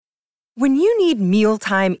When you need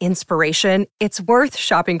mealtime inspiration, it's worth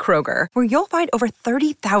shopping Kroger, where you'll find over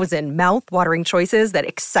 30,000 mouth-watering choices that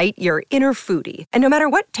excite your inner foodie. And no matter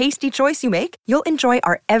what tasty choice you make, you'll enjoy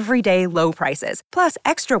our everyday low prices, plus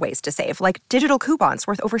extra ways to save, like digital coupons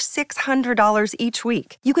worth over $600 each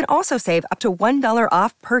week. You can also save up to $1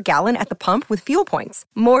 off per gallon at the pump with fuel points.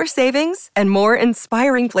 More savings and more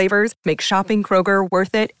inspiring flavors make shopping Kroger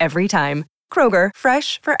worth it every time. Kroger,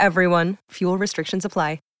 fresh for everyone. Fuel restrictions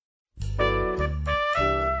apply.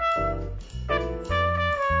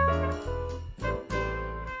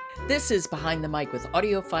 This is Behind the Mic with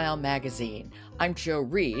AudioFile Magazine. I'm Jo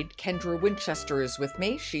Reed. Kendra Winchester is with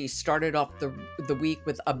me. She started off the week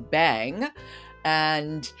with a bang,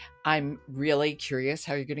 and I'm really curious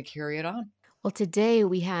how you're going to carry it on. Well, today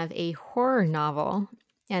we have a horror novel,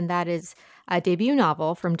 and that is a debut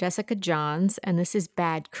novel from Jessica Johns, and this is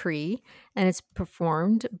Bad Cree, and it's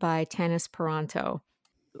performed by Tanis Paronto.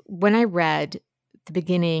 When I read the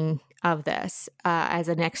beginning of this as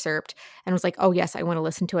an excerpt and was like, oh yes, I want to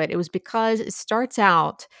listen to it, it was because it starts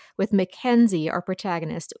out with Mackenzie, our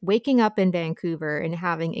protagonist, waking up in Vancouver and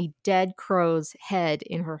having a dead crow's head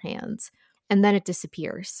in her hands, and then it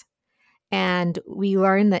disappears. And we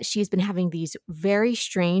learn that she's been having these very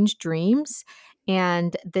strange dreams,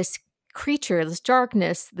 and this creature, this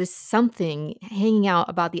darkness, this something hanging out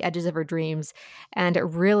about the edges of her dreams, and it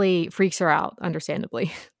really freaks her out,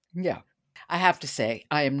 understandably. Yeah. I have to say,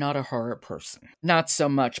 I am not a horror person. Not so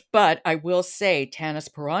much. But I will say Tanis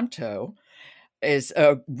Paronto is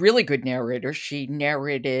a really good narrator. She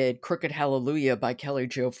narrated Crooked Hallelujah by Kelly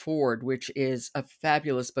Jo Ford, which is a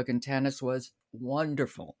fabulous book, and Tanis was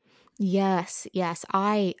wonderful. Yes.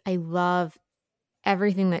 I love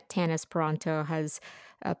everything that Tanis Paronto has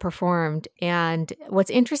performed. And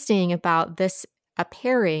what's interesting about this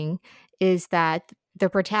pairing is that the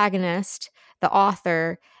protagonist, the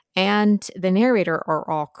author, and the narrator are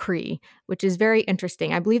all Cree, which is very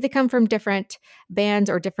interesting. I believe they come from different bands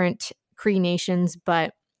or different Cree nations,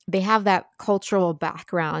 but they have that cultural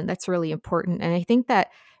background that's really important. And I think that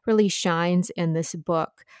really shines in this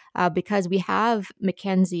book because we have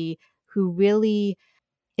Mackenzie, who really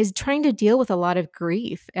is trying to deal with a lot of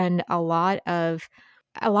grief and a lot of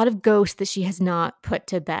ghosts that she has not put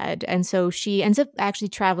to bed. And so she ends up actually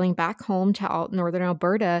traveling back home to northern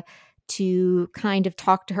Alberta to kind of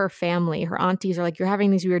talk to her family. Her aunties are like, you're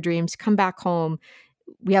having these weird dreams, come back home.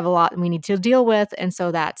 We have a lot we need to deal with. And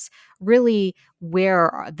so that's really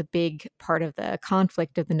where the big part of the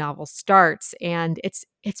conflict of the novel starts. And it's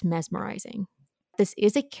mesmerizing. This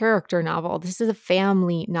is a character novel. This is a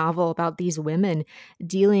family novel about these women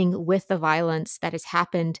dealing with the violence that has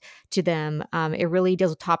happened to them. It really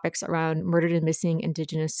deals with topics around murdered and missing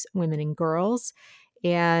Indigenous women and girls.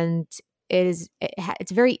 And it's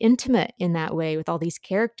very intimate in that way with all these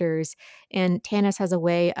characters. And Tanis has a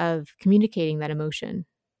way of communicating that emotion.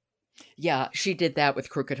 Yeah, she did that with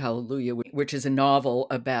Crooked Hallelujah, which is a novel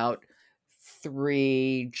about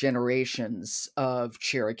 3 generations of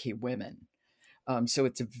Cherokee women. So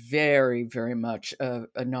it's very, very much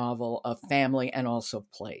a novel of family and also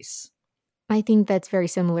place. I think that's very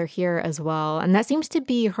similar here as well. And that seems to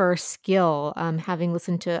be her skill, having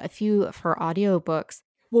listened to a few of her audiobooks.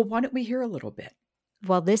 Well, why don't we hear a little bit?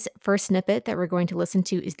 Well, this first snippet that we're going to listen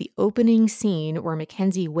to is the opening scene where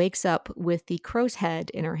Mackenzie wakes up with the crow's head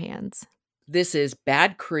in her hands. This is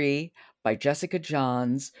Bad Cree by Jessica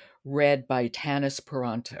Johns, read by Tanis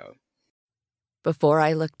Paronto. Before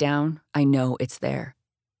I look down, I know it's there.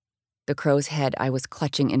 The crow's head I was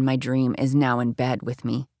clutching in my dream is now in bed with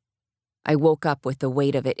me. I woke up with the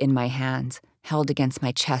weight of it in my hands, held against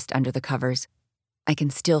my chest under the covers. I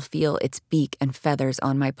can still feel its beak and feathers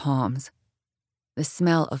on my palms. The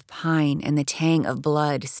smell of pine and the tang of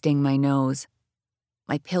blood sting my nose.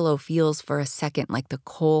 My pillow feels for a second like the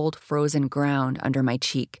cold, frozen ground under my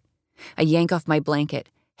cheek. I yank off my blanket,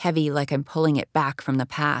 heavy like I'm pulling it back from the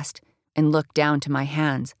past, and look down to my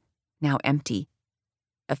hands, now empty.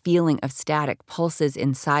 A feeling of static pulses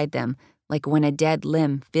inside them, like when a dead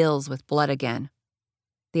limb fills with blood again.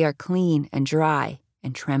 They are clean and dry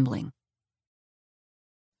and trembling.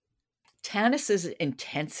 Tanis's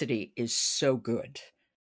intensity is so good.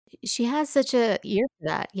 She has such a ear for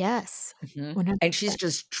that, yes. Mm-hmm. And she's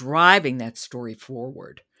just driving that story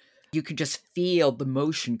forward. You can just feel the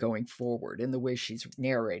motion going forward in the way she's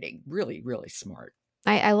narrating. Really, really smart.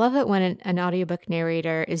 I love it when an audiobook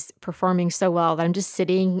narrator is performing so well that I'm just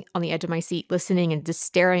sitting on the edge of my seat listening and just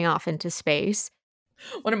staring off into space.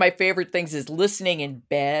 One of my favorite things is listening in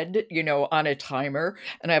bed, on a timer,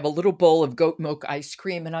 and I have a little bowl of goat milk ice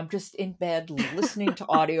cream, and I'm just in bed listening to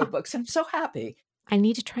audiobooks. I'm so happy. I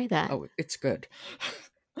need to try that. Oh, it's good.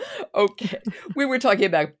 Okay. We were talking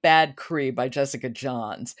about Bad Cree by Jessica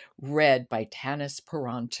Johns, read by Tanis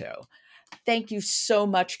Paronto. Thank you so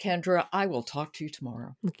much, Kendra. I will talk to you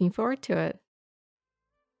tomorrow. Looking forward to it.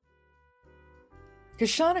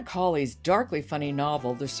 Kashana Cauley's darkly funny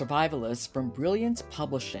novel, The Survivalist, from Brilliance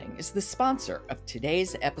Publishing, is the sponsor of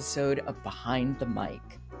today's episode of Behind the Mic.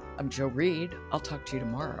 I'm Jo Reed. I'll talk to you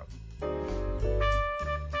tomorrow.